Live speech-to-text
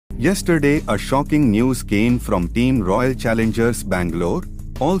Yesterday, a shocking news came from team Royal Challengers Banglore,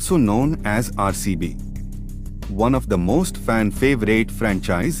 also known as RCB. One of the most fan-favorite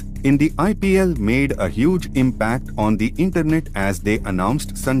franchise in the IPL made a huge impact on the internet as they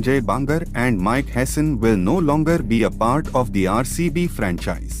announced Sanjay Bangar and Mike Hesson will no longer be a part of the RCB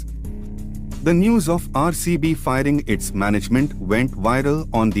franchise. The news of RCB firing its management went viral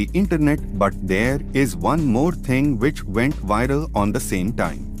on the internet, but there is one more thing which went viral on the same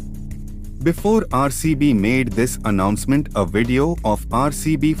time. Before RCB made this announcement, a video of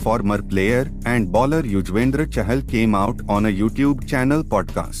RCB former player and bowler Yuzvendra Chahal came out on a YouTube channel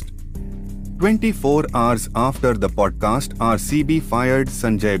podcast. 24 hours after the podcast, RCB fired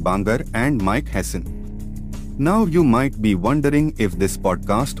Sanjay Bangar and Mike Hesson. Now you might be wondering if this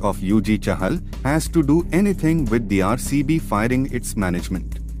podcast of Yuzi Chahal has to do anything with the RCB firing its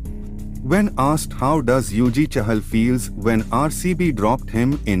management. When asked how does Yuzi Chahal feels when RCB dropped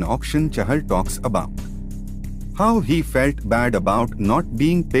him in auction, Chahal talks about how he felt bad about not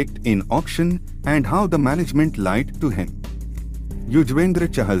being picked in auction and how the management lied to him. Yuzvendra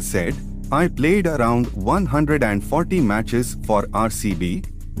Chahal said, "I played around 140 matches for RCB,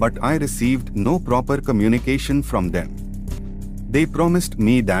 but I received no proper communication from them. They promised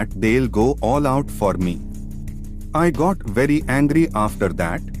me that they'll go all out for me. I got very angry after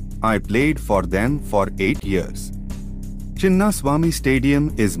that. I played for them for 8 years. Chinnaswamy Stadium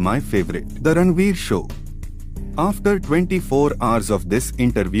is my favorite." The Ranveer Show. After 24 hours of this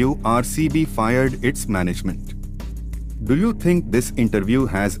interview, RCB fired its management. Do you think this interview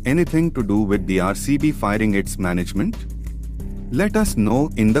has anything to do with the RCB firing its management? Let us know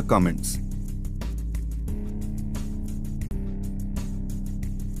in the comments.